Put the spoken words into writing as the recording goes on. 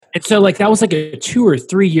And so like, that was like a 2 or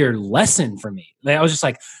 3 year lesson for me. Like, I was just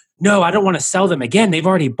like, no, I don't want to sell them again. They've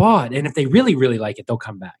already bought. And if they really, really like it, they'll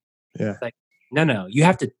come back. Yeah. It's like, no, you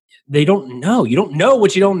have to, they don't know. You don't know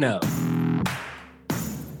what you don't know.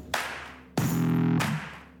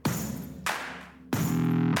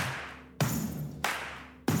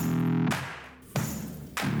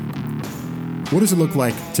 What does it look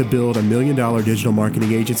like to build $1 million digital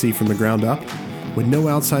marketing agency from the ground up with no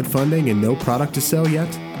outside funding and no product to sell yet?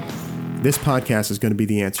 This podcast is going to be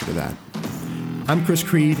the answer to that. I'm Chris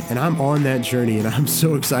Creed, and I'm on that journey, and I'm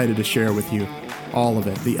so excited to share with you all of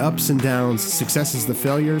it. The ups and downs, successes, the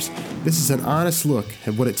failures. This is an honest look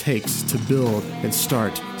at what it takes to build and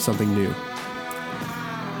start something new.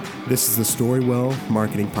 This is the Storywell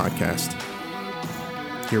Marketing Podcast.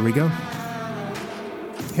 Here we go.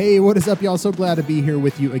 Hey, what is up, y'all? So glad to be here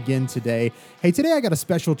with you again today. Hey, today I got a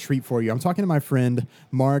special treat for you. I'm talking to my friend,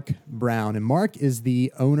 Mark Brown. And Mark is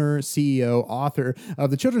the owner, CEO, author of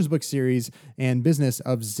the children's book series and business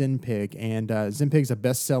of ZenPig. And ZenPig is a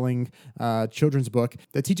best-selling children's book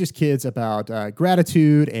that teaches kids about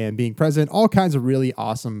gratitude and being present, all kinds of really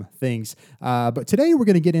awesome things. But today we're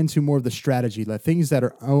going to get into more of the strategy, the things that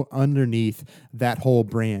are underneath that whole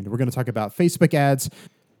brand. We're going to talk about Facebook ads.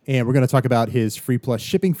 And we're going to talk about his free plus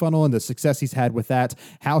shipping funnel and the success he's had with that,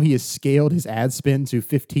 how he has scaled his ad spend to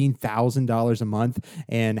 $15,000 a month,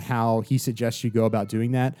 and how he suggests you go about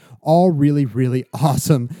doing that. All really, really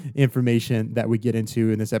awesome information that we get into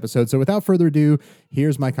in this episode. So without further ado,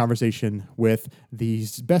 here's my conversation with the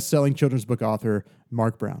best-selling children's book author,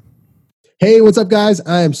 Mark Brown. Hey, what's up, guys?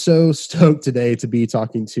 I am so stoked today to be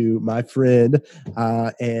talking to my friend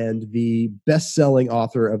and the best-selling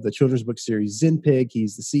author of the children's book series, ZenPig.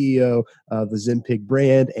 He's the CEO of the ZenPig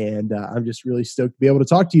brand, and I'm just really stoked to be able to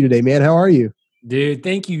talk to you today, man. How are you? Dude,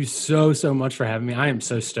 thank you so much for having me. I am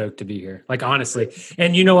so stoked to be here. Like, honestly.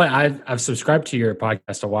 And you know what? I've subscribed to your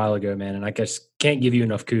podcast a while ago, man, and I just can't give you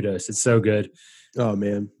enough kudos. It's so good. Oh,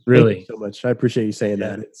 man. Really? Thank you so much. I appreciate you saying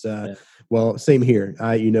that. It's well, same here.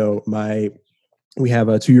 We have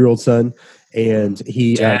a 2-year-old son, and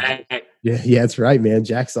he Jack. Yeah, that's right, man.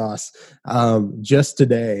 Jack Sauce. Just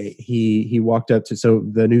today, he walked up to, so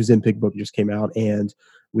the new ZenPig book just came out, and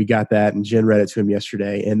we got that, and Jen read it to him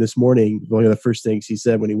yesterday. And this morning, one of the first things he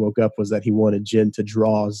said when he woke up was that he wanted Jen to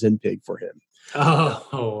draw ZenPig for him.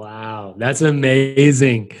 Oh, wow. That's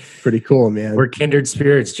amazing. Pretty cool, man. We're kindred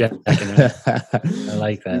spirits, Jack and I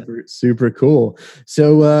like that. Super cool.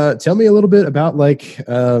 So tell me a little bit about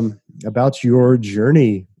about your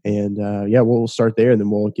journey. And we'll start there, and then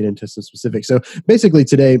we'll get into some specifics. So basically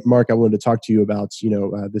today, Mark, I wanted to talk to you about,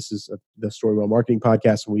 this is the Storywell Marketing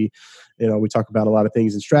Podcast. And we talk about a lot of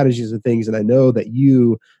things and strategies and things. And I know that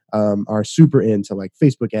you are super into like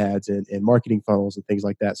Facebook ads and marketing funnels and things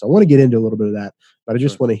like that. So I want to get into a little bit of that, but I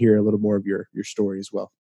just want to hear a little more of your story as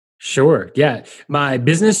well. Sure. Yeah. My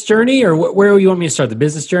business journey, or where you want me to start? The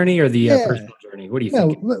business journey or the personal journey? What do you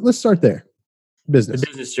think? Let's start there. The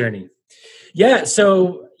business journey. Yeah.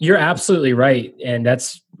 So you're absolutely right. And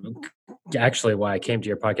that's actually why I came to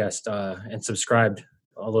your podcast and subscribed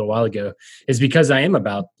a little while ago, is because I am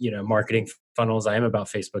about, marketing funnels. I am about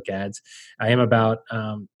Facebook ads. I am about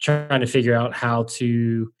trying to figure out how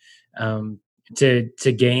to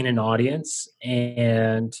gain an audience.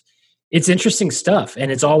 And it's interesting stuff,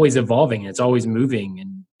 and it's always evolving, and it's always moving,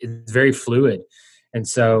 and it's very fluid. And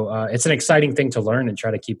so it's an exciting thing to learn and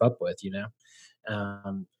try to keep up with,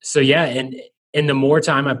 and the more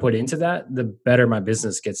time I put into that, the better my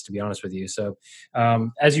business gets, to be honest with you. So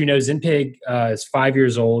as you know, ZenPig is 5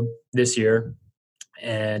 years old this year.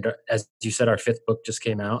 And as you said, our 5th book just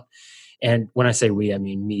came out. And when I say we, I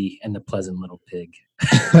mean me and the pleasant little pig.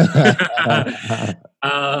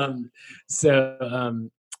 So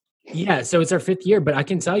it's our 5th year, but I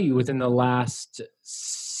can tell you within the last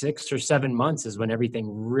 6 or 7 months is when everything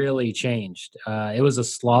really changed. It was a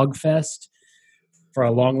slog fest for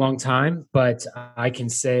a long, long time, but I can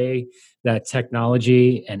say that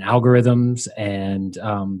technology and algorithms and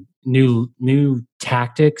new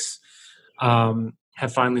tactics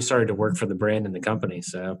have finally started to work for the brand and the company.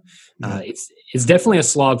 So it's definitely a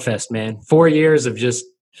slog fest, man. 4 years of just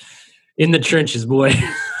in the trenches, boy.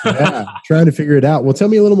 Trying to figure it out. Well, tell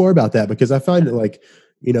me a little more about that, because I find that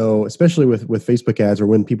especially with Facebook ads, or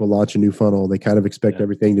when people launch a new funnel, they kind of expect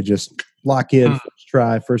everything to just lock in, first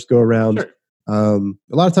try, first go around. Sure. A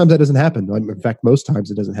lot of times that doesn't happen. In fact, most times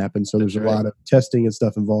it doesn't happen. So there's a lot of testing and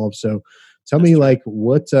stuff involved. So tell me, what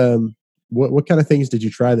kind of things did you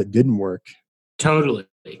try that didn't work? Totally.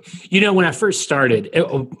 When I first started,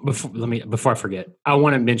 before I forget, I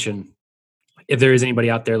want to mention if there is anybody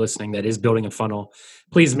out there listening that is building a funnel,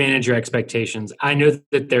 please manage your expectations. I know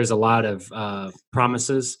that there's a lot of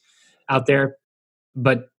promises out there,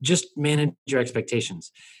 but just manage your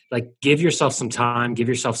expectations. Like, give yourself some time, give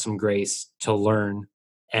yourself some grace to learn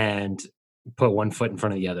and put one foot in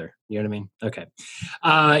front of the other. You know what I mean? Okay.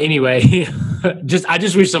 Anyway, I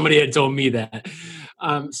just wish somebody had told me that.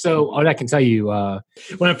 So what I can tell you,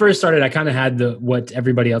 when I first started, I kind of had what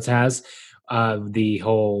everybody else has, the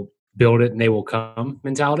whole build it and they will come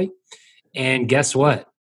mentality. And guess what?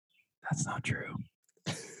 That's not true.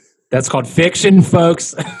 That's called fiction,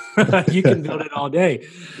 folks. You can build it all day.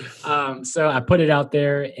 So I put it out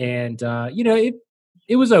there, and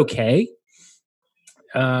it was okay.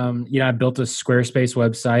 I built a Squarespace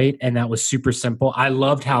website, and that was super simple. I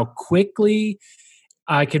loved how quickly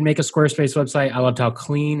I could make a Squarespace website. I loved how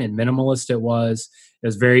clean and minimalist it was. It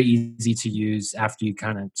was very easy to use after you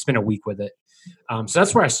kind of spend a week with it. So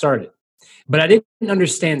that's where I started. But I didn't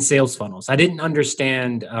understand sales funnels. I didn't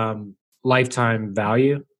understand lifetime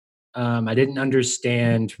value. I didn't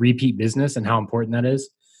understand repeat business and how important that is.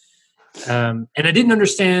 And I didn't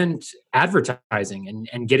understand advertising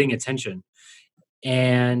and getting attention.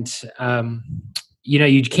 And,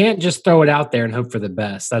 you can't just throw it out there and hope for the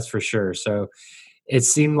best. That's for sure. So it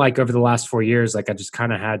seemed like over the last 4 years, like I just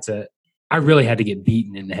kind of I really had to get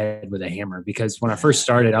beaten in the head with a hammer, because when I first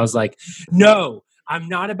started, I was like, no, I'm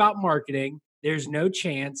not about marketing. There's no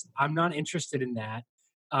chance. I'm not interested in that.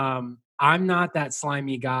 I'm not that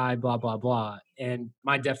slimy guy, blah, blah, blah. And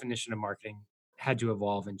my definition of marketing had to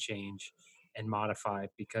evolve and change and modify,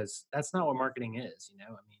 because that's not what marketing is.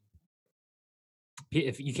 I mean,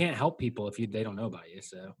 if you can't help people if they don't know about you.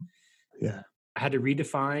 So Yeah. I had to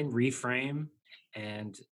redefine, reframe,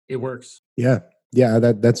 and it works. Yeah. Yeah.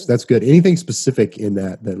 That's good. Anything specific in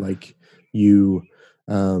that like you,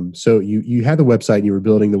 so you had the website and you were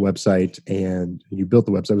building the website and you built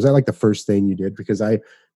the website. Was that like the first thing you did? Because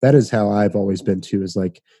that is how I've always been too, is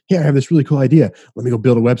like, hey, I have this really cool idea. Let me go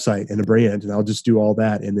build a website and a brand, and I'll just do all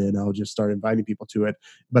that. And then I'll just start inviting people to it.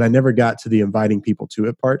 But I never got to the inviting people to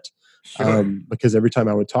it part. Sure. Because every time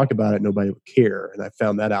I would talk about it, nobody would care. And I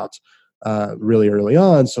found that out really early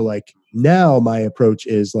on. So like now my approach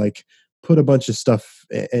is like, put a bunch of stuff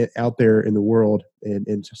out there in the world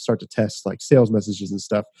and to start to test like sales messages and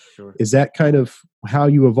stuff. Sure. Is that kind of how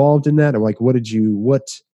you evolved in that? Or like, what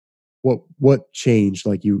changed?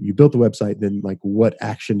 Like you built the website, then like what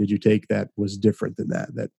action did you take that was different than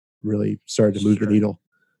that really started to move the needle?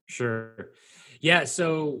 Sure. Yeah.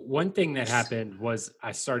 So one thing that happened was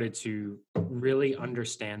I started to really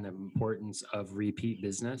understand the importance of repeat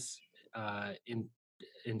business in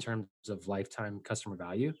terms of lifetime customer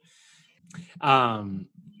value.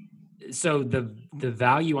 So the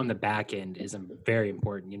value on the back end is very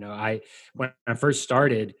important. When I first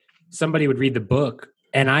started, somebody would read the book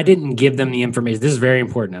and I didn't give them the information. This is very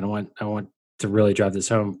important. I want to really drive this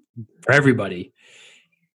home for everybody.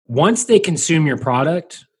 Once they consume your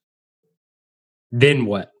product, then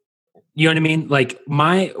what? You know what I mean? Like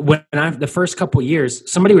the first couple of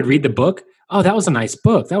years, somebody would read the book. Oh, that was a nice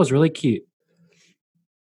book. That was really cute.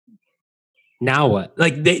 Now what?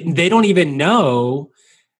 Like they don't even know,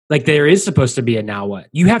 like there is supposed to be a now what.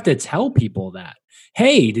 You have to tell people that,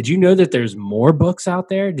 hey, did you know that there's more books out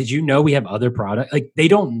there? Did you know we have other products? Like they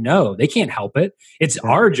don't know. They can't help it. It's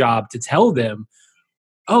our job to tell them,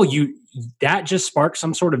 oh, that just sparked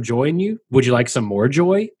some sort of joy in you. Would you like some more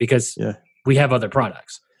joy? Because we have other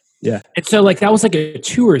products. Yeah. And so like that was like a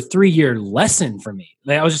 2 or 3 year lesson for me.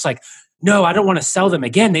 Like, I was just like, no, I don't want to sell them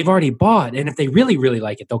again. They've already bought. And if they really, really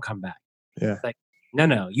like it, they'll come back. Yeah. Like,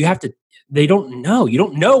 no, you have to, they don't know. You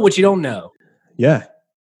don't know what you don't know. Yeah,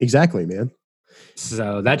 exactly, man.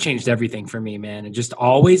 So that changed everything for me, man. And just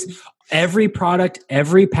always, every product,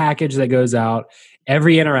 every package that goes out,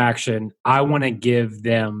 every interaction, I want to give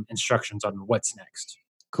them instructions on what's next.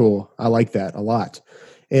 Cool. I like that a lot.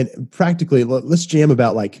 And practically, let's jam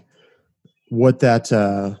about like what that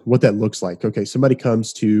looks like. Okay, somebody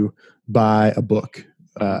comes to buy a book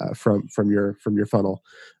from your funnel,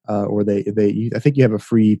 or I think you have a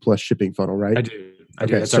free plus shipping funnel, right? I do.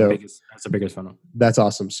 Okay, that's our biggest funnel. That's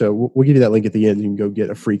awesome. So we'll give you that link at the end. You can go get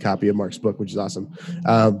a free copy of Mark's book, which is awesome.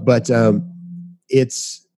 But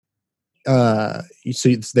it's so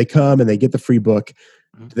they come and they get the free book.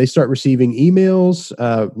 Mm-hmm. Do they start receiving emails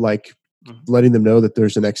letting them know that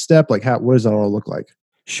there's a next step? Like what does that all look like?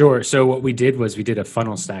 Sure. So what we did was we did a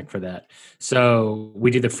funnel stack for that. So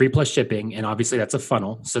we did the free plus shipping, and obviously that's a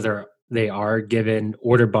funnel. So they are given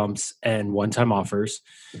order bumps and one-time offers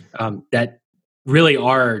that really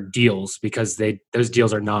are deals because those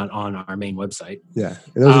deals are not on our main website. Yeah.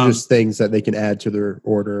 And those are just things that they can add to their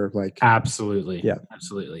order. Like, absolutely. Yeah.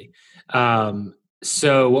 Absolutely.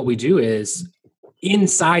 So what we do is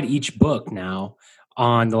inside each book now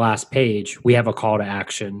on the last page, we have a call to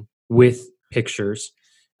action with pictures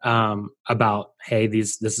about, hey,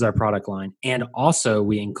 this is our product line. And also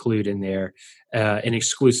we include in there an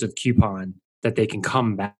exclusive coupon that they can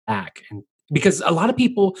come back. And because a lot of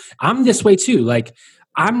people, I'm this way too. Like,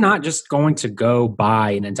 I'm not just going to go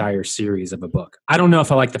buy an entire series of a book. I don't know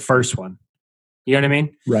if I like the first one. You know what I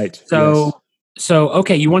mean? right. So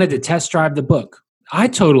okay, you wanted to test drive the book. I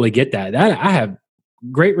totally get that. I have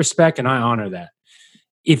great respect and I honor that.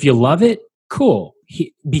 If you love it, cool.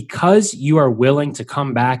 Because you are willing to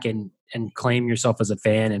come back and claim yourself as a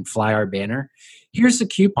fan and fly our banner, here's the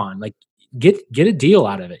coupon. Like, get a deal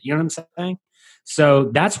out of it. You know what I'm saying? So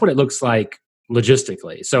that's what it looks like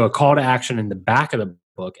logistically. So a call to action in the back of the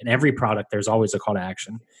book, and every product there's always a call to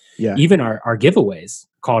action. Yeah. Even our giveaways,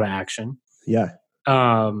 call to action. Yeah.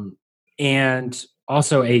 And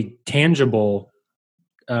also a tangible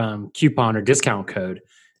coupon or discount code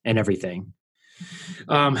and everything.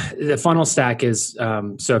 The funnel stack is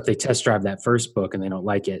so if they test drive that first book and they don't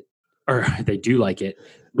like it, or they do like it,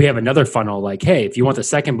 we have another funnel like, hey, if you want the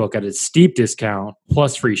second book at a steep discount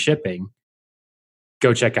plus free shipping,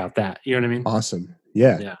 go check out that. You know what I mean? Awesome.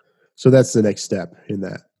 Yeah. Yeah. So that's the next step in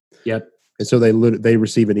that. Yep. And so they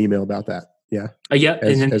receive an email about that. Yeah. Yep.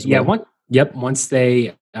 And then once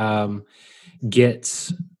they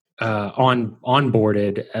get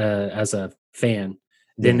onboarded as a fan,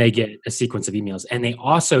 then they get a sequence of emails, and they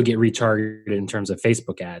also get retargeted in terms of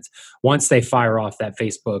Facebook ads. Once they fire off that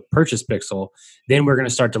Facebook purchase pixel, then we're going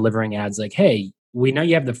to start delivering ads like, hey, we know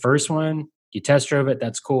you have the first one, you test drove it,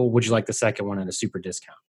 that's cool. Would you like the second one at a super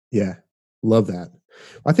discount? Yeah. Love that.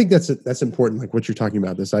 I think that's important. Like what you're talking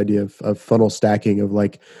about, this idea of funnel stacking, of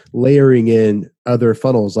like layering in other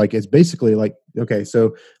funnels. Like it's basically like, okay,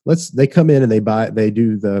 so they come in and they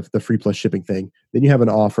do the free plus shipping thing. Then you have an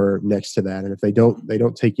offer next to that. And if they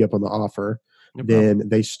don't take you up on the offer, then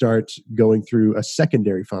they start going through a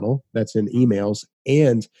secondary funnel that's in emails.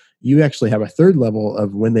 And you actually have a third level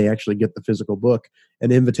of when they actually get the physical book,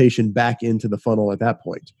 an invitation back into the funnel at that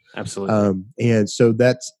point. Absolutely. And so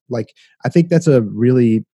that's like, I think that's a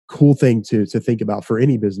really cool thing to think about for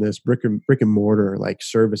any business, brick and mortar, like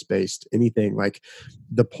service based, anything. Like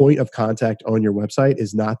the point of contact on your website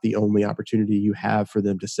is not the only opportunity you have for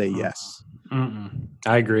them to say yes. Mm-mm.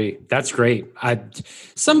 I agree. That's great.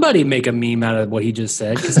 Somebody make a meme out of what he just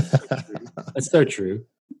said. That's so true.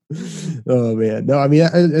 Oh man, no, I mean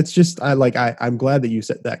it's just I'm glad that you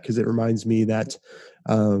said that, because it reminds me that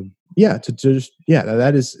that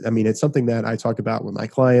is, I mean, it's something that I talk about with my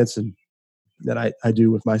clients and that I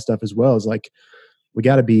do with my stuff as well, is like we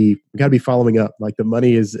got to be following up. Like the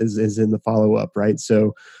money is in the follow up, right?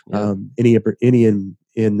 So any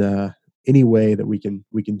way that we can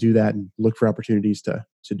do that and look for opportunities to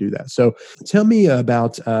do that. So tell me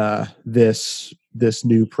about this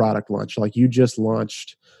new product launch. Like you just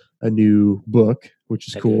launched a new book, which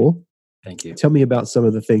is cool. Thank you. Tell me about some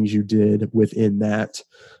of the things you did within that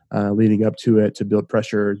leading up to it to build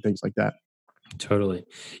pressure and things like that. Totally.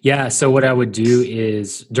 Yeah. So what I would do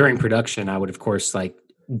is during production, I would of course like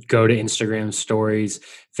go to Instagram stories,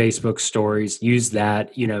 Facebook stories, use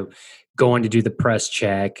that, going to do the press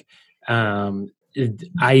check.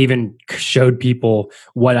 I even showed people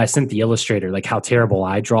what I sent the illustrator, like how terrible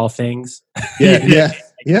I draw things. Yeah.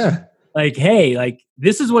 Like, hey, like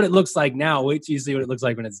this is what it looks like now. Wait till you see what it looks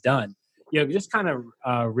like when it's done. Just kind of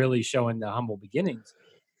really showing the humble beginnings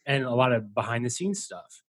and a lot of behind the scenes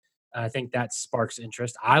stuff. I think that sparks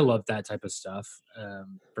interest. I love that type of stuff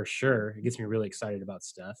for sure. It gets me really excited about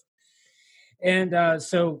stuff. And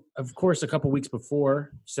so, of course, a couple weeks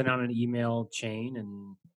before, sent out an email chain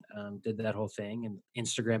and did that whole thing and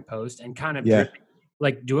Instagram post and kind of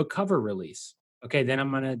do a cover release. Okay, then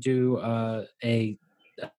I'm gonna do a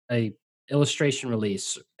illustration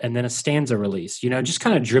release and then a stanza release. Just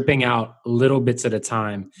kind of dripping out little bits at a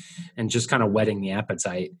time and just kind of whetting the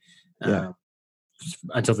appetite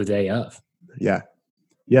until the day of. Yeah,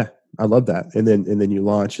 I love that. And then you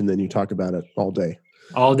launch and then you talk about it all day,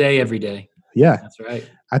 every day. Yeah, that's right.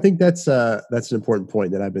 I think that's an important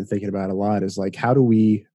point that I've been thinking about a lot, is like, how do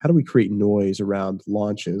we create noise around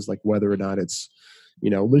launches? Like whether or not it's,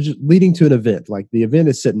 leading to an event, like the event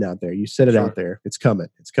is sitting out there, you set it out there, it's coming.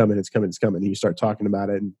 And you start talking about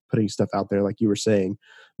it and putting stuff out there, like you were saying,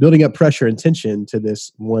 building up pressure and tension to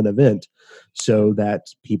this one event so that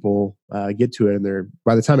people get to it. And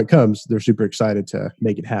by the time it comes, they're super excited to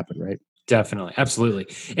make it happen. Right. Definitely. Absolutely.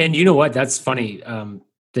 And you know what? That's funny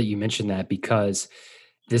that you mentioned that, because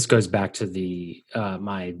this goes back to the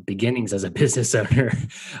my beginnings as a business owner.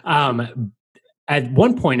 At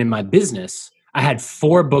one point in my business, I had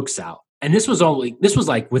 4 books out. And this was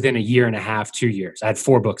like within a year and a half, 2 years. I had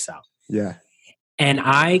 4 books out. Yeah. And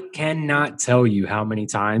I cannot tell you how many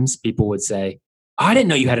times people would say, "Oh, I didn't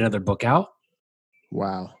know you had another book out."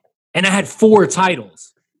 Wow. And I had 4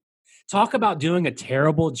 titles. Talk about doing a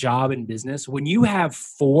terrible job in business when you have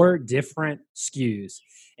 4 different SKUs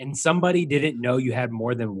and somebody didn't know you had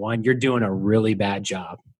more than one. You're doing a really bad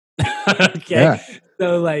job. Okay. Yeah.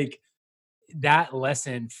 So like that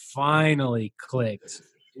lesson finally clicked,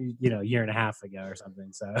 a year and a half ago or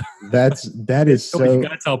something. So That is you so.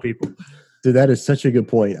 gotta tell people. Dude, that is such a good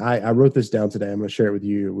point. I wrote this down today. I'm going to share it with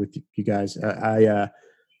you guys.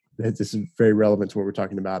 This is very relevant to what we're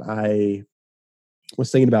talking about. I was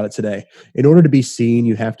thinking about it today. In order to be seen,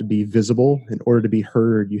 you have to be visible. In order to be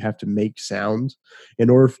heard, you have to make sound. In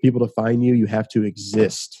order for people to find you, you have to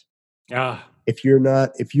exist. Ah, If you're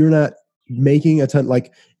not making a ton,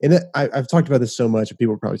 like, and I've talked about this so much, and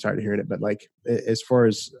people are probably tired of hearing it, but like, as far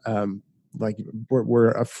as like we're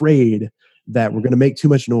afraid that we're going to make too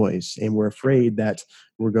much noise, and we're afraid that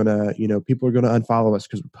we're going to, people are going to unfollow us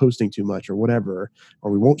because we're posting too much or whatever,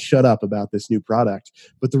 or we won't shut up about this new product.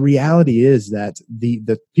 But the reality is that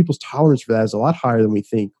the people's tolerance for that is a lot higher than we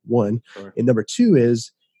think, one. sure. And number two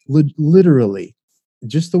is literally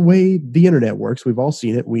just the way the internet works. We've all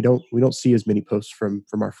seen it. We don't see as many posts from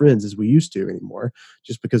our friends as we used to anymore,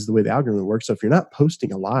 just because of the way the algorithm works. So if you're not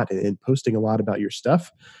posting a lot and posting a lot about your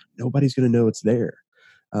stuff, nobody's going to know it's there.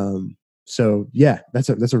 So yeah, that's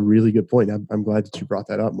a really good point. I'm glad that you brought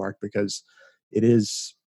that up, Mark, because it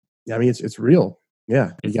is. I mean, it's real.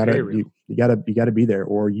 Yeah, It's very real. you gotta be there,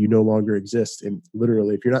 or you no longer exist. And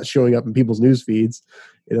literally, if you're not showing up in people's news feeds,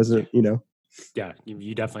 it doesn't. Yeah,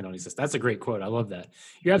 you definitely don't exist. That's a great quote. I love that.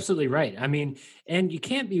 You're absolutely right. I mean, and you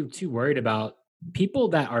can't be too worried about people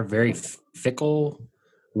that are very fickle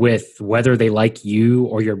with whether they like you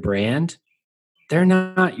or your brand. They're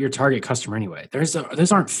not your target customer anyway.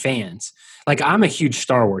 Those aren't fans. Like, I'm a huge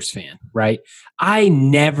Star Wars fan, right? I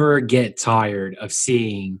never get tired of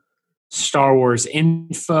seeing Star Wars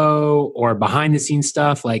info or behind the scenes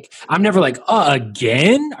stuff. Like, I'm never like,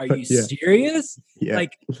 again? Are you Yeah. serious? Yeah.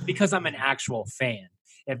 Like, because I'm an actual fan.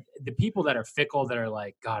 If the people that are fickle, that are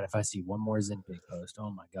like, God, if I see one more Zinpig post,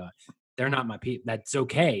 oh my God, they're not my people. That's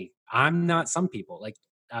okay. I'm not some people. Like,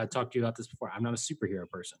 I talked to you about this before. I'm not a superhero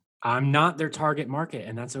person. I'm not their target market,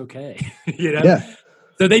 and that's okay. Yeah.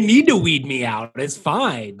 So they need to weed me out. It's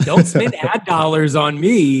fine. Don't spend ad dollars on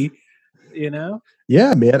me.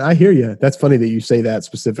 Yeah, man, I hear you. That's funny that you say that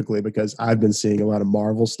specifically, because I've been seeing a lot of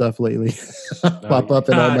Marvel stuff lately pop up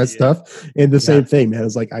in all my Yeah. stuff. And the same thing, man.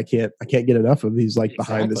 It's like I can't get enough of these like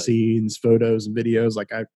behind the Exactly. scenes photos and videos.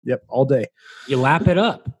 Like all day. You lap it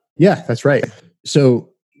up. Yeah, that's right.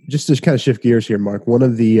 So just to kind of shift gears here, Mark, one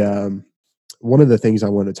of the things I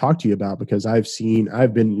want to talk to you about, because I've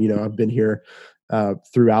been here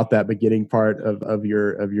throughout that beginning part of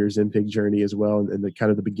your Zinpig journey as well, and the kind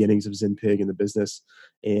of the beginnings of Zinpig and the business,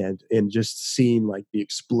 and just seeing like the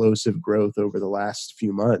explosive growth over the last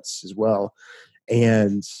few months as well.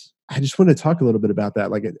 And I just want to talk a little bit about that.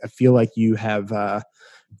 Like, I feel like you have,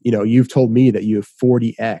 you've told me that you have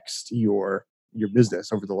 40x'd your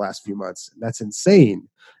business over the last few months. That's insane.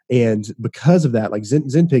 And because of that, like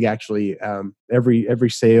Zinpig actually, every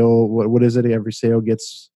sale, what is it? Every sale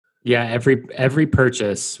gets. Yeah, every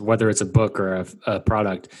purchase, whether it's a book or a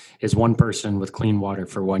product, is one person with clean water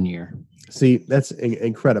for 1 year. See, that's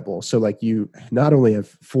incredible. So like, you not only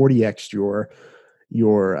have 40x your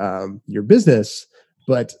business,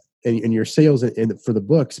 but and your sales for the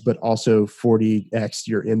books, but also 40x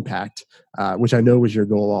your impact, which I know was your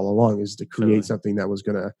goal all along, is to create something that was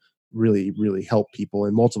going to really, really help people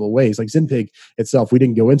in multiple ways. Like Zinpig itself, we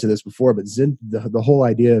didn't go into this before, but the whole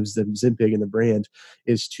idea of Zinpig and the brand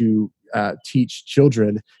is to teach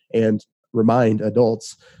children and remind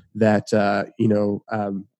adults that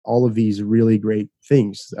all of these really great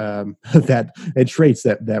things that and traits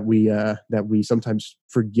that we sometimes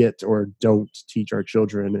forget or don't teach our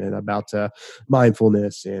children, and about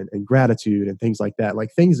mindfulness and gratitude and things like that,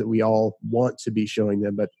 like things that we all want to be showing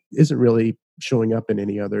them, but isn't really showing up in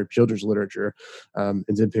any other children's literature. And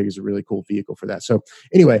Zinpig is a really cool vehicle for that. So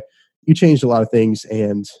anyway, you changed a lot of things,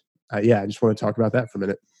 and I just want to talk about that for a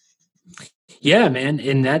minute. Yeah, man.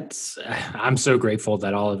 And I'm so grateful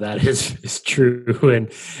that all of that is true.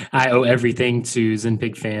 And I owe everything to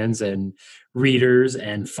Zinpig fans and readers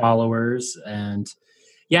and followers. And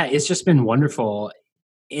yeah, it's just been wonderful.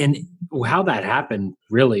 And how that happened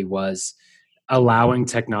really was allowing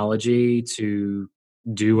technology to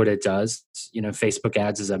do what it does. Facebook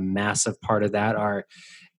ads is a massive part of that. Our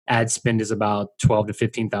ad spend is about 12 to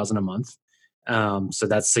 15,000 a month. So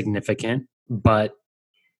that's significant, but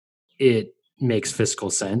it makes fiscal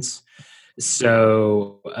sense.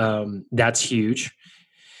 So that's huge.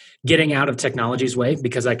 Getting out of technology's way,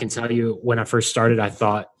 because I can tell you when I first started, I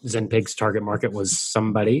thought Zenpig's target market was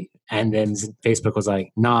somebody. And then Facebook was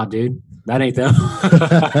like, nah, dude, that ain't them.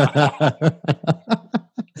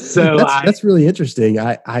 So that's really interesting.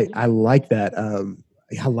 I like that.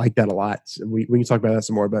 I like that a lot. We can talk about that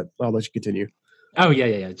some more, but I'll let you continue. Oh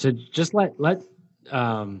yeah. So just let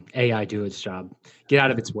AI do its job. Get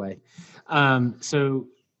out of its way. So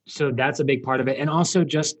that's a big part of it, and also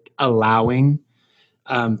just allowing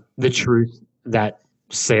the truth that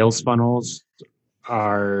sales funnels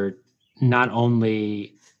are not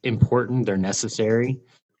only important, they're necessary,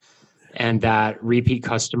 and that repeat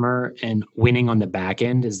customer and winning on the back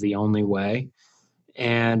end is the only way.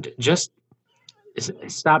 And just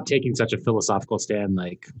stop taking such a philosophical stand,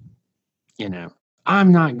 like,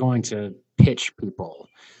 I'm not going to pitch people.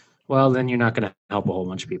 Well, then you're not going to help a whole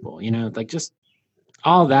bunch of people, like just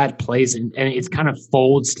all that plays in, and it's kind of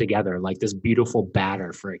folds together like this beautiful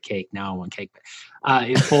batter for a cake. Now I want cake.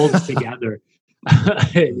 It folds together.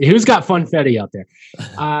 Who's got funfetti out there?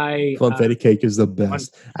 Funfetti cake is the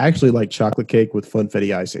best. I actually like chocolate cake with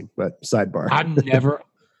funfetti icing, but sidebar. I've never.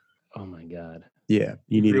 Oh my God. Yeah,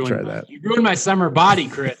 you need to try that. You ruined my summer body,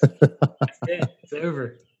 Chris. That's it. It's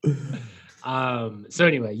over. So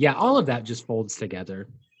anyway, yeah, all of that just folds together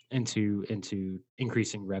into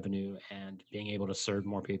increasing revenue and being able to serve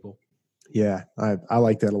more people. Yeah, I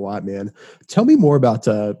like that a lot, man. Tell me more about.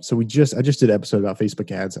 So I just did an episode about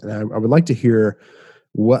Facebook ads, and I would like to hear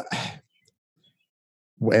what.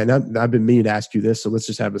 And I've been meaning to ask you this, so let's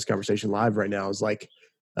just have this conversation live right now. It's like,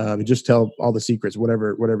 just tell all the secrets,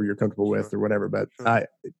 whatever you're comfortable with, or whatever. But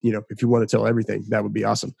if you want to tell everything, that would be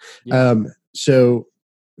awesome. Yeah. So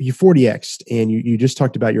you 40x'd, and you just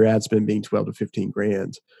talked about your ad spend being 12 to 15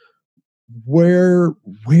 grand. Where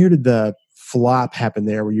did the flop happen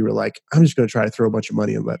there, where you were like, I'm just going to try to throw a bunch of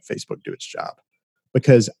money and let Facebook do its job?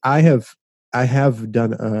 Because I have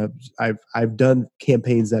done I've done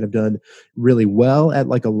campaigns that have done really well at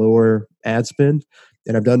like a lower ad spend,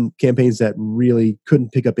 and I've done campaigns that really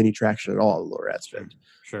couldn't pick up any traction at all at lower ad spend.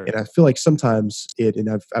 Sure. And I feel like sometimes and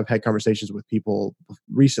I've had conversations with people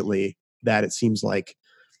recently that it seems like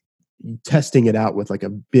testing it out with like a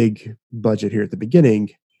big budget here at the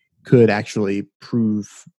beginning could actually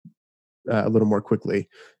prove a little more quickly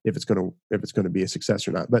if it's going to be a success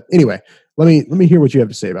or not. But anyway, let me hear what you have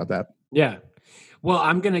to say about that. Yeah. Well,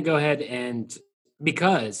 I'm going to go ahead, and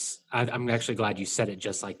because I'm actually glad you said it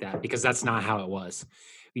just like that, because that's not how it was.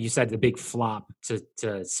 You said the big flop to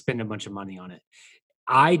spend a bunch of money on it.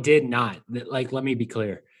 I did not. Like, let me be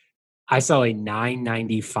clear. I saw a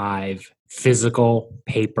 $9.95 physical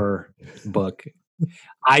paper book.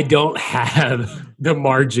 I don't have the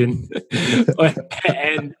margin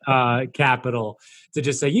and capital to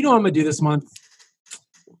just say, I'm going to do this month.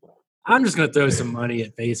 I'm just going to throw some money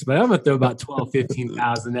at Facebook. I'm going to throw about 12,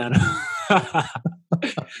 15,000 at them.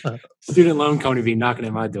 Student loan company be knocking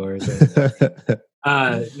at my door.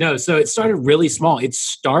 No, so it started really small. It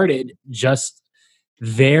started just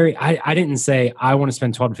I didn't say I want to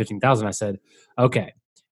spend 12 to 15,000. I said, okay,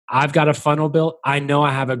 I've got a funnel built. I know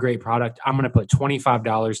I have a great product. I'm going to put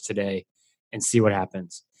 $25 today and see what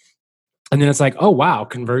happens. And then it's like, oh, wow,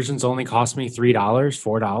 conversions only cost me $3,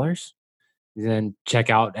 $4. Then check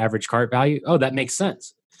out average cart value. Oh, that makes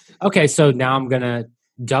sense. Okay, so now I'm going to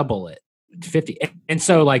double it, 50. And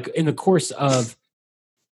so like in the course of,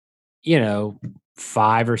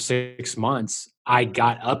 5 or 6 months, I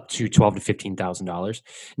got up to $12,000 to $15,000.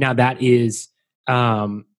 Now that is,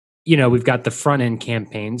 we've got the front end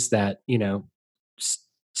campaigns that, hey,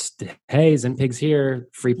 Zenpig's here,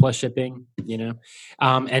 free plus shipping,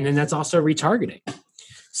 and then that's also retargeting.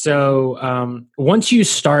 So once you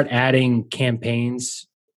start adding campaigns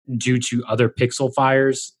due to other pixel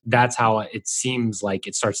fires, that's how it seems like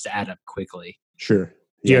it starts to add up quickly. Sure.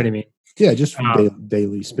 Do you know what I mean? Yeah, just from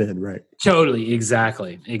daily spend, right? Totally,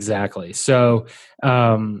 exactly. So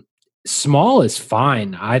small is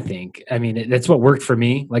fine, I think. I mean, that's what worked for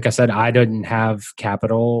me. Like I said, I didn't have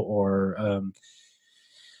capital or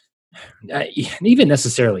even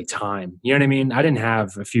necessarily time. You know what I mean? I didn't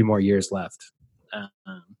have a few more years left.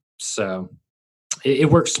 So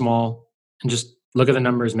it works small, and just look at the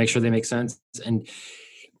numbers, make sure they make sense. And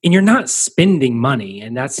you're not spending money.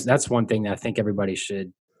 And that's one thing that I think everybody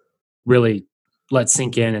should really let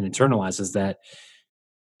sink in and internalize, is that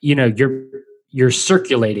you're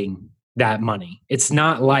circulating that money. It's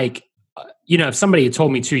not like, if somebody had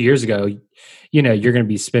told me 2 years ago, you're going to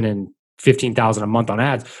be spending $15,000 a month on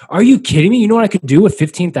ads. Are you kidding me? You know what I could do with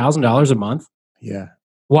 $15,000 a month? Yeah.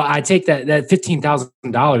 Well, I take that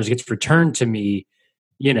 $15,000 gets returned to me,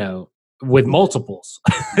 with multiples.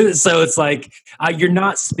 So it's like, you're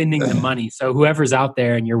not spending the money. So whoever's out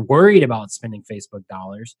there and you're worried about spending Facebook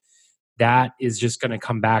dollars, that is just going to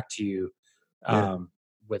come back to you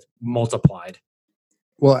with multiplied.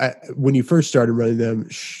 Well, when you first started running them,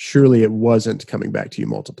 surely it wasn't coming back to you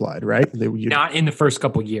multiplied, right? Not in the first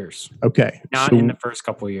couple years. Okay. Not in the first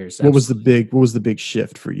couple years. What was the big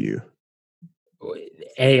shift for you?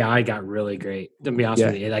 AI got really great, to be honest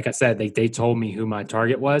with you. Like I said, they told me who my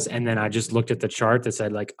target was, and then I just looked at the chart that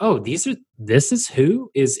said like, oh, this is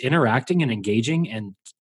who is interacting and engaging and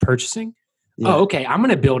purchasing. Yeah. Oh, okay. I'm going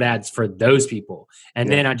to build ads for those people.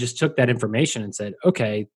 And then I just took that information and said,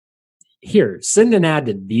 okay, here, send an ad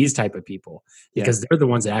to these type of people because they're the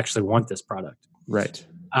ones that actually want this product. Right.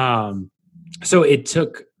 So it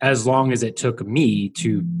took as long as it took me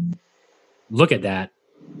to look at that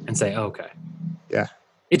and say, okay. Yeah.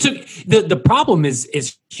 It took the problem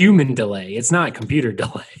is human delay. It's not computer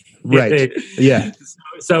delay. Right. Yeah.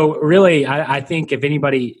 So really, I think if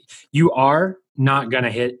anybody, you are not going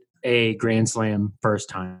to hit a grand slam first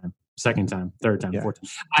time, second time, third time, fourth time.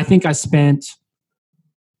 I think I spent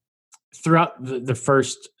throughout the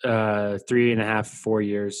first 3.5, 4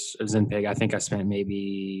 years of ZenPig, I think I spent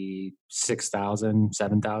maybe 6,000,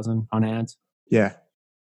 7,000 on ads. Yeah.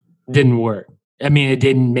 Didn't work. I mean, it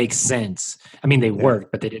didn't make sense. I mean, they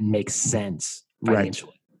worked, but they didn't make sense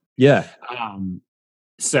financially. Right. Yeah.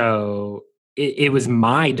 So it was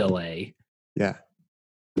my delay. Yeah.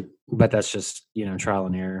 But that's just, trial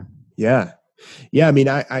and error. Yeah. Yeah. I mean,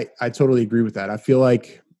 I totally agree with that. I feel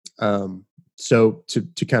like, so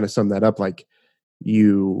to kind of sum that up, like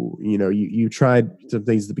you tried some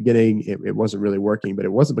things at the beginning, it wasn't really working, but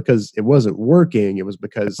it wasn't because it wasn't working. It was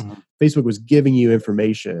because Facebook was giving you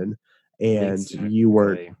information and you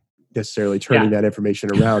weren't necessarily turning that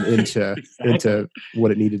information around into into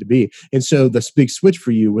what it needed to be. And so the big switch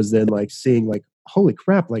for you was then like seeing like, holy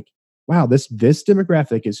crap, like, wow, this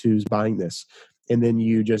demographic is who's buying this. And then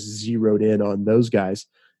you just zeroed in on those guys.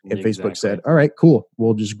 And Facebook said, all right, cool.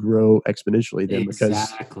 We'll just grow exponentially then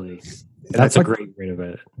because that's a great way of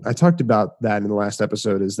it. I talked about that in the last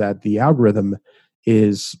episode, is that the algorithm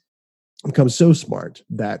becomes so smart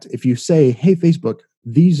that if you say, hey, Facebook,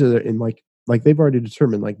 these are in like they've already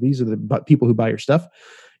determined, like these are the people who buy your stuff,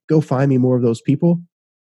 go find me more of those people.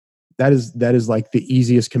 That is like the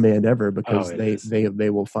easiest command ever because it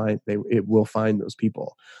will find those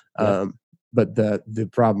people. Yeah. But the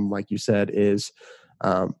problem, like you said, is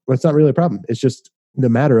well, it's not really a problem. It's just the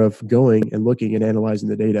matter of going and looking and analyzing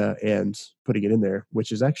the data and putting it in there,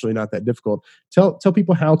 which is actually not that difficult. Tell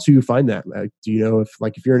people how to find that. Like, do you know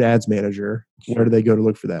if you're an ads manager, where do they go to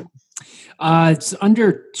look for that? It's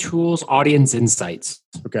under Tools, Audience Insights.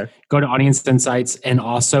 Okay. Go to Audience Insights, and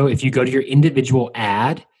also if you go to your individual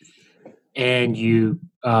ad and you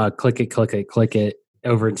click it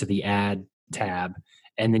over into the ad tab,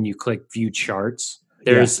 and then you click View Charts.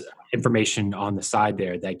 There's information on the side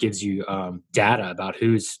there that gives you data about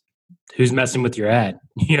who's messing with your ad.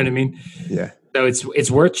 You know what I mean? Yeah. So it's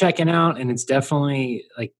worth checking out, and it's definitely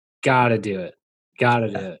like gotta do it.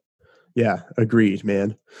 Yeah, agreed,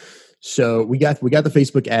 man. So we got the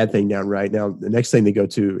Facebook ad thing down right now. The next thing they go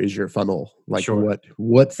to is your funnel. Like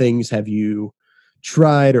what things have you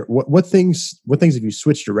tried, or what things have you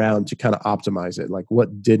switched around to kind of optimize it? Like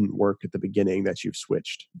what didn't work at the beginning that you've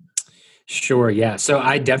switched? Sure. Yeah. So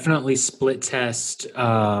I definitely split test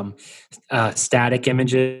static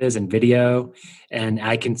images and video. And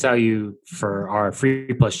I can tell you for our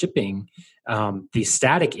free plus shipping, the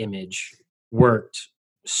static image worked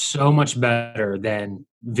so much better than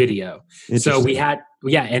video. So we had,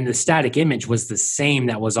 and the static image was the same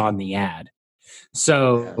that was on the ad.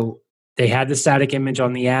 So they had the static image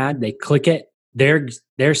on the ad, they click it, they're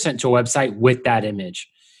sent to a website with that image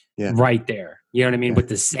right there. You know what I mean? With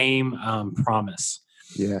the same promise.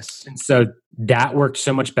 Yes. And so that worked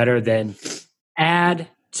so much better than add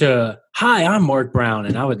to, hi, I'm Mark Brown.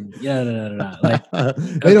 And I would, like,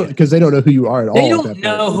 they don't, because they don't know who you are at all. They don't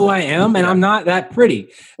know who I am, and I'm not that pretty.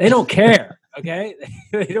 They don't care. Okay.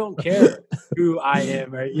 They don't care who I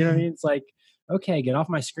am. Right? You know what I mean? It's like, okay, get off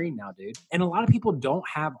my screen now, dude. And a lot of people don't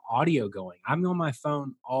have audio going. I'm on my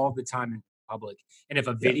phone all the time in public. And if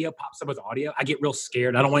a video pops up with audio, I get real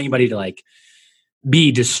scared. I don't want anybody to like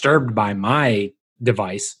be disturbed by my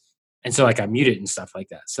device. And so like I mute it and stuff like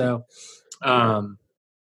that. So,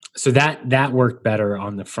 So that worked better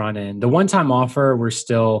on the front end. The one-time offer, we're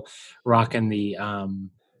still rocking the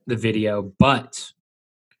video, but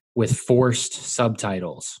with forced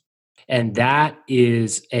subtitles. And that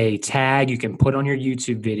is a tag you can put on your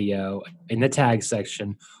YouTube video in the tag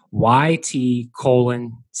section, YT:CC.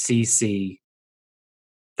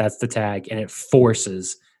 That's the tag, and it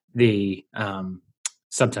forces the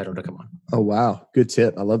subtitle to come on. Oh, wow. Good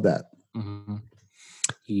tip. I love that. Mm-hmm.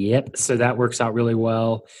 Yep. So that works out really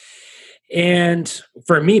well. And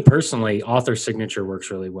for me personally, author signature works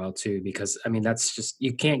really well too, because I mean, that's just,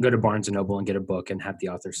 you can't go to Barnes and Noble and get a book and have the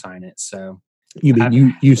author sign it. So you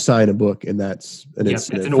mean you sign a book and that's it's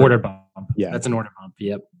an order bump. Yeah. That's an order bump.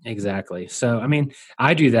 Yep. Exactly. So, I mean,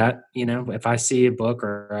 I do that, if I see a book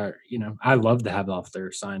or I love to have the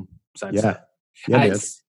author sign stuff. Yeah.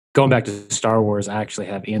 Going back to Star Wars, I actually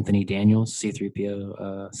have Anthony Daniels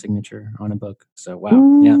C-3PO signature on a book. So wow,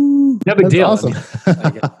 yeah, no big deal. Awesome.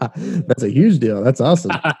 That's a huge deal. That's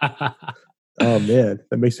awesome. Oh man,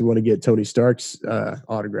 that makes me want to get Tony Stark's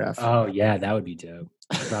autograph. Oh yeah, that would be dope.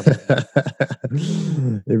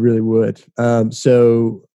 It really would.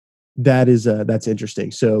 So that's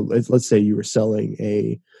interesting. So let's say you were selling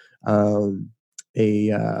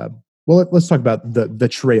well, let's talk about the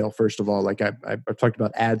trail first of all. Like I talked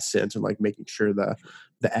about AdSense and like making sure the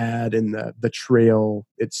ad and the trail,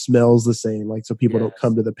 it smells the same. Like, so people don't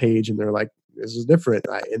come to the page and they're like, this is different,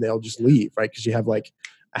 and they'll just leave, right? Because you have like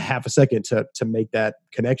a half a second to make that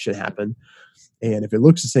connection happen. And if it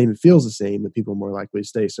looks the same, it feels the same, then people are more likely to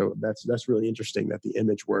stay. So that's really interesting that the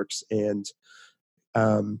image works. And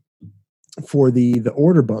for the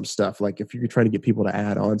order bump stuff, like if you're trying to get people to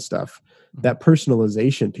add on stuff, that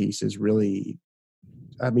personalization piece is really,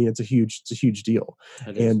 I mean, it's a huge deal.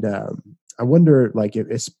 And I wonder, like,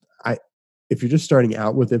 if you're just starting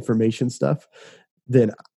out with information stuff,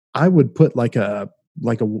 then I would put like a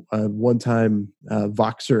one-time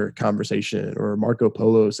Voxer conversation or Marco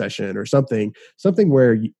Polo session or something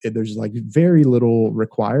where there's like very little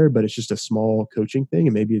required, but it's just a small coaching thing.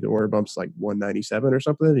 And maybe the order bump's like 197 or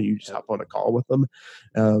something. And you just hop on a call with them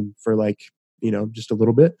for like, just a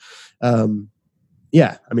little bit.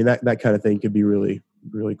 Yeah. I mean, that kind of thing could be really,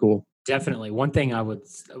 really cool. Definitely. One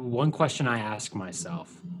question I ask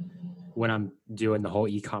myself when I'm doing the whole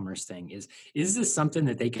e-commerce thing is this something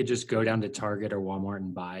that they could just go down to Target or Walmart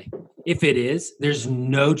and buy? If it is, there's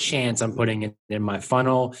no chance I'm putting it in my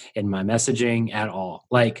funnel, in my messaging at all.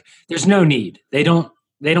 Like, there's no need. They don't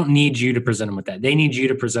need you to present them with that. They need you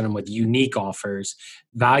to present them with unique offers,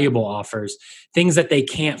 valuable offers, things that they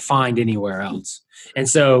can't find anywhere else. And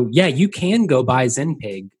so, yeah, you can go buy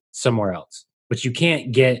ZenPig somewhere else, but you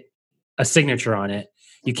can't get a signature on it.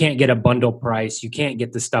 You can't get a bundle price. You can't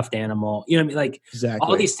get the stuffed animal. You know what I mean? Like, exactly.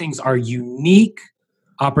 All these things are unique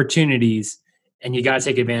opportunities, and you got to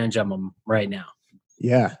take advantage of them right now.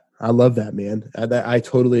 Yeah, I love that, man. I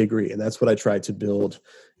totally agree, and that's what I try to build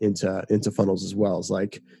into funnels as well. Is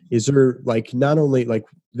like, is there like not only like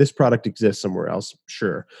this product exists somewhere else,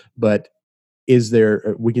 sure, but is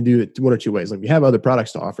there? We can do it one or two ways. Like, we have other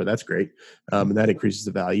products to offer. That's great, and that increases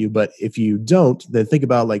the value. But if you don't, then think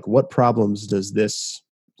about like, what problems does this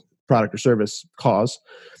product or service cause,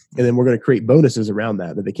 and then we're going to create bonuses around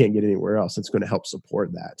that they can't get anywhere else. It's going to help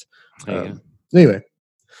support that. Anyway,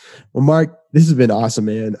 well, Mark, this has been awesome,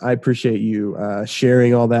 man. I appreciate you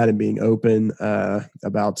sharing all that and being open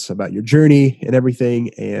about your journey and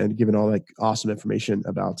everything, and giving all that awesome information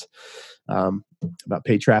about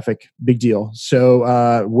paid traffic. Big deal.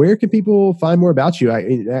 So where can people find more about you?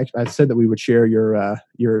 I said that we would share your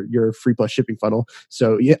free plus shipping funnel.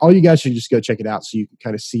 So all you guys should just go check it out so you can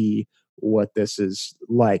kind of see what this is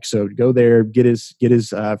like. So go there, get his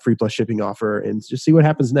free plus shipping offer, and just see what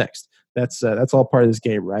happens next. That's all part of this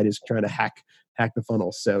game, right? Is trying to hack the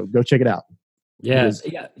funnel. So go check it out. Yeah.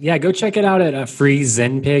 Go check it out at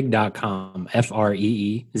freezenpig.com,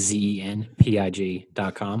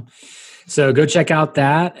 FREEZENPIG.com. So go check out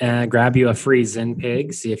that and grab you a free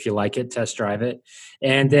ZenPig, see if you like it, test drive it.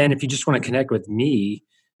 And then if you just want to connect with me,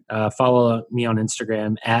 follow me on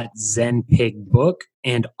Instagram at ZenPigBook.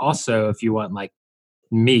 And also, if you want like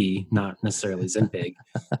me, not necessarily ZenPig,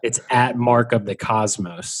 it's at Mark of the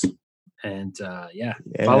Cosmos. And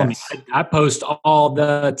follow me. I post all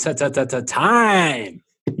the time.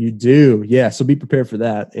 You do. Yeah. So be prepared for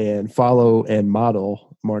that, and follow and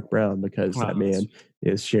model Mark Brown, because that man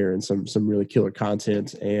is sharing some really killer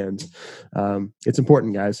content, and it's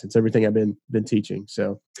important, guys. It's everything I've been teaching.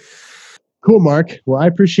 So cool, Mark. Well, I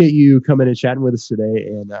appreciate you coming and chatting with us today,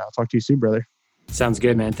 and I'll talk to you soon, brother. Sounds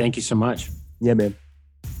good, man. Thank you so much. Yeah, man.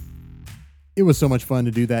 It was so much fun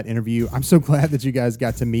to do that interview. I'm so glad that you guys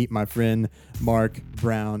got to meet my friend Mark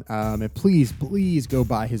Brown. And please go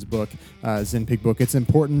buy his book, Zen Pig Book. It's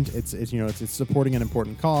important. It's supporting an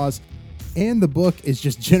important cause. And the book is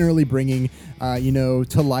just generally bringing,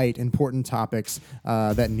 to light important topics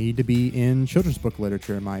that need to be in children's book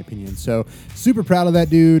literature, in my opinion. So super proud of that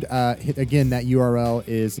dude. Again, that URL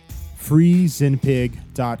is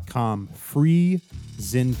freezenpig.com.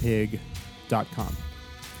 freezenpig.com.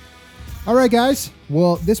 All right, guys.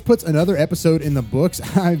 Well, this puts another episode in the books.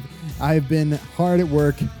 I've been hard at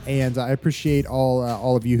work, and I appreciate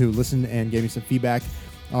all of you who listened and gave me some feedback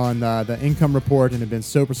on the income report and have been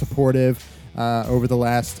super supportive over the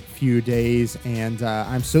last few days. And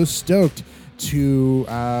I'm so stoked to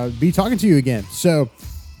be talking to you again. So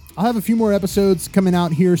I'll have a few more episodes coming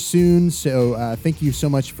out here soon. So thank you so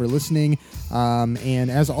much for listening.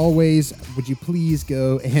 And as always, would you please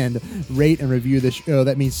go and rate and review the show?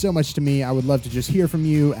 That means so much to me. I would love to just hear from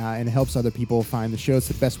you, and it helps other people find the show. It's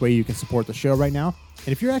the best way you can support the show right now. And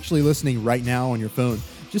if you're actually listening right now on your phone,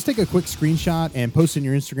 just take a quick screenshot and post in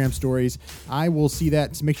your Instagram stories. I will see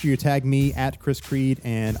that. So make sure you tag me at Chris Creed,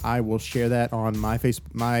 and I will share that on my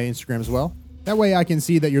Instagram as well. That way I can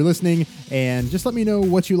see that you're listening, and just let me know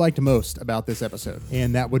what you liked most about this episode.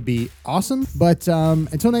 And that would be awesome. But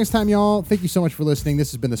until next time, y'all, thank you so much for listening.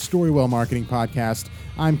 This has been the Storywell Marketing Podcast.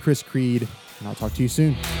 I'm Chris Creed, and I'll talk to you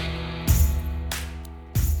soon.